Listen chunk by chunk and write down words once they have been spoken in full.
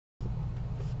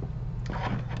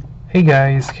Hey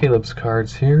guys, Caleb's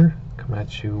Cards here, come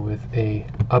at you with a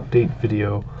update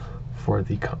video for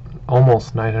the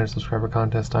almost 900 subscriber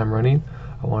contest I'm running.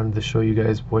 I wanted to show you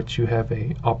guys what you have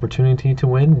a opportunity to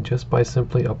win just by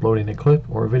simply uploading a clip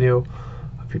or a video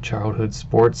of your childhood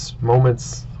sports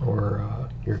moments or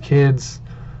your kids,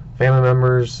 family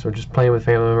members, or just playing with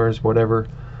family members, whatever.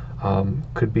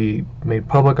 Could be made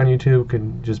public on YouTube,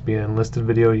 could just be an enlisted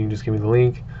video. You can just give me the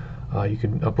link. You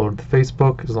can upload it to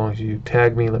Facebook as long as you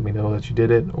tag me, let me know that you did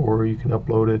it, or you can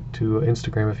upload it to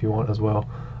Instagram if you want as well.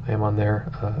 I am on there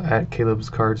at Caleb's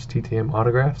Cards TTM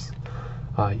Autographs.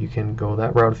 You can go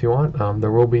that route if you want.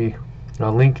 There will be a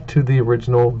link to the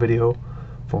original video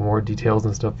for more details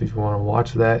and stuff if you want to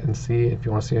watch that and see. If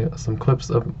you want to see some clips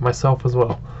of myself as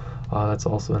well, that's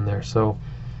also in there. So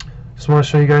just want to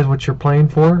show you guys what you're playing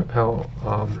for. How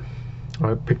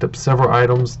I picked up several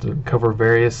items to cover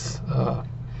various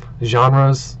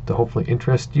genres to hopefully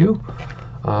interest you,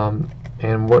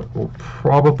 and what we'll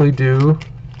probably do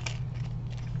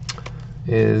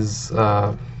is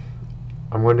I'm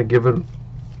going to give it,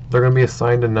 they're going to be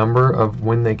assigned a number of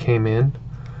when they came in.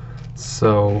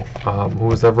 So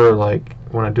who's ever, like,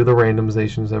 when I do the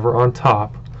randomizations, ever on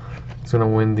top is going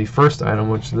to win the first item,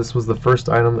 which this was the first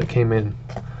item that came in,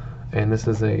 and this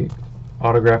is a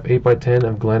autograph 8x10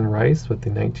 of Glenn Rice with the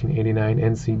 1989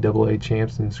 NCAA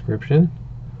champs inscription.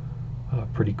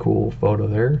 Pretty cool photo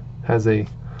there. Has a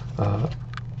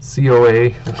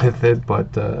COA with it,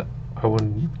 but I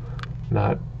wouldn't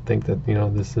not think that, you know,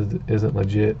 this isn't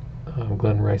legit.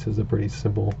 Glenn Rice is a pretty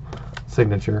simple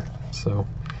signature, so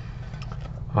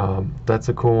that's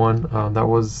a cool one. That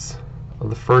was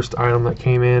the first item that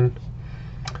came in.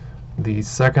 The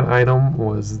second item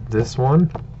was this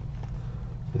one.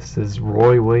 This is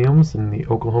Roy Williams in the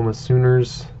Oklahoma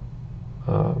Sooners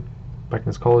back in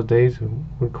his college days, who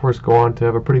would of course go on to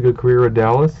have a pretty good career at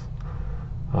Dallas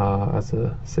as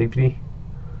a safety.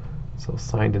 So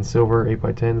signed in silver,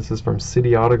 8x10. This is from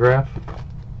City Autograph.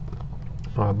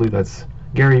 I believe that's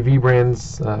Gary V.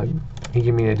 Brands. He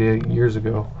gave me an idea years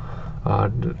ago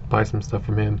to buy some stuff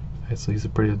from him. So he's a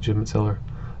pretty legitimate seller.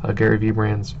 Gary V.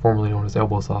 Brands, formerly known as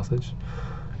Elbow Sausage.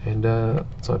 And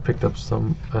so I picked up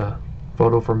some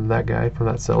photo from that guy, from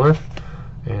that seller,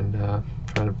 and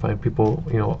trying to find people,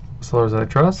 you know, sellers that I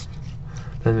trust.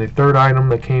 Then the third item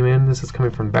that came in, this is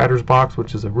coming from Batter's Box,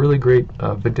 which is a really great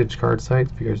vintage card site.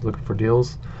 If you guys are looking for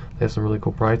deals, they have some really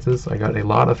cool prices. I got a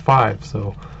lot of 5,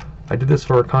 so I did this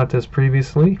for a contest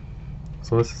previously.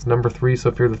 So this is number 3. So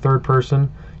if you're the third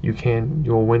person,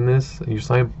 you'll win this and you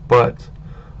sign. But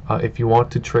if you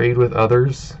want to trade with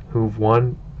others who've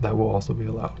won, that will also be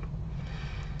allowed.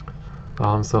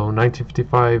 So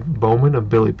 1955 Bowman of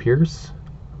Billy Pierce,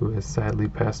 who has sadly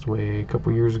passed away a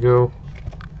couple years ago,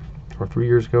 or 3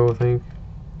 years ago, I think.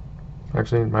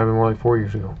 Actually, it might have been more like 4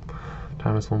 years ago.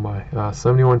 Time has flown by.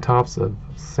 71 Tops of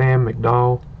Sam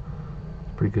McDowell,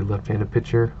 pretty good left-handed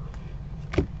pitcher.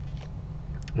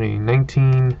 A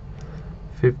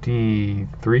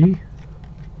 1953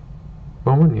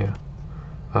 Bowman, yeah,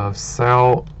 of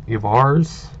Sal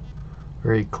Yavars,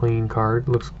 very clean card,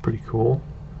 looks pretty cool.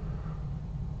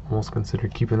 Almost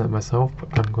considered keeping that myself, but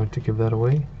I'm going to give that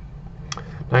away.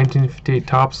 1958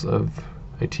 Tops of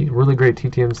a really great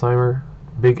TTM signer,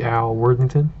 Big Al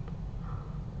Worthington.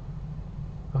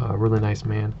 Really nice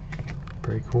man,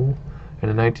 very cool.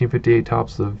 And a 1958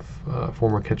 Tops of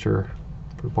former catcher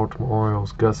for the Baltimore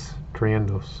Orioles, Gus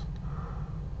Triandos.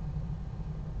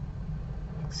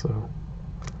 So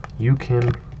you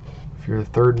can, if you're the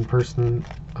third person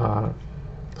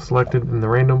selected in the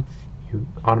random, you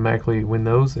automatically win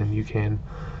those, and you can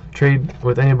trade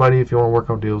with anybody if you want to work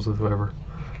out deals with whoever.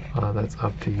 That's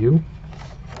up to you.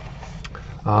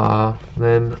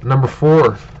 Then number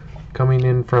 4, coming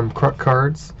in from Kruk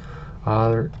Cards.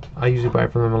 I usually buy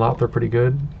from them a lot. They're pretty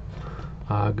good.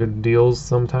 Good deals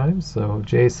sometimes. So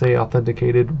JSA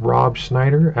authenticated Rob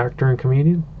Schneider, actor and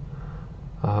comedian.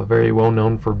 Very well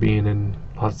known for being in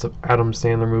lots of Adam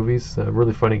Sandler movies.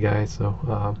 Really funny guy.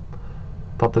 So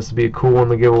thought this would be a cool one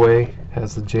to give away.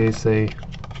 Has the JSA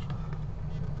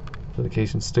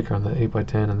certification sticker on the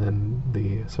 8x10 and then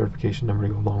the certification number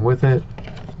to go along with it.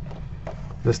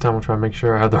 This time we'll try and make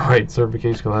sure I have the right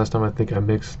certification, because last time I think I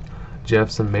mixed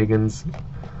Jeff's and Megan's,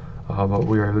 but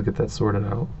we were able to get that sorted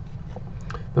out.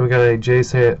 Then we got a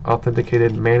JSA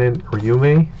authenticated Manon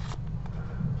Ryume,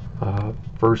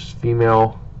 first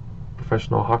female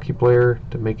professional hockey player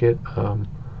to make it.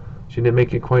 She didn't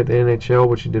make it quite the NHL,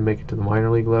 but she did make it to the minor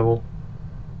league level.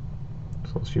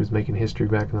 So she was making history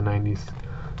back in the 90s.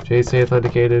 JSA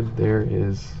authenticated, there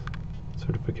is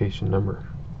certification number.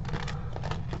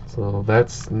 So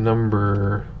that's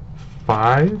number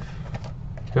 5.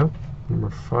 Yep. number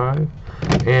 5.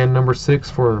 And number 6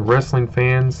 for wrestling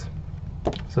fans,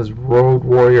 it says Road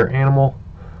Warrior Animal,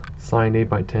 signed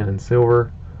 8x10 in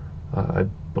silver. I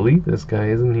believe this guy,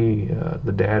 isn't he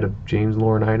the dad of James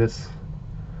Laurinaitis?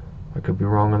 I could be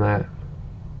wrong on that.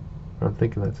 I'm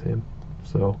thinking that's him.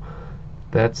 So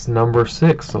that's number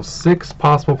 6. So 6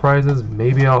 possible prizes.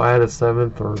 Maybe I'll add a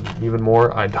 7th or even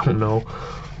more. I don't know.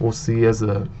 We'll see as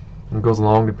it goes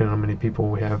along, depending on how many people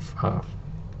we have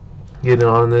getting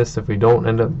on this. If we don't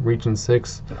end up reaching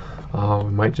 6, we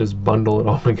might just bundle it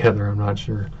all together. I'm not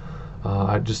sure.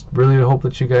 I just really hope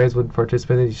that you guys would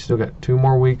participate. You still got 2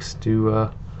 more weeks to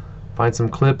find some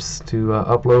clips to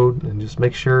upload, and just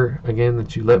make sure again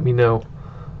that you let me know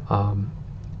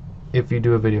if you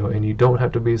do a video, and you don't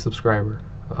have to be a subscriber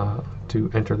to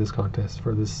enter this contest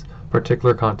for this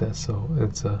particular contest. So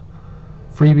it's a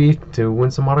freebie to win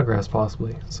some autographs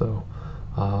possibly. So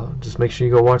just make sure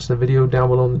you go watch the video down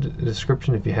below in the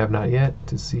description if you have not yet,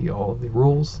 to see all of the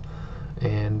rules,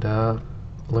 and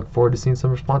look forward to seeing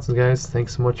some responses, guys.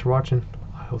 Thanks so much for watching.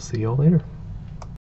 I'll see you all later.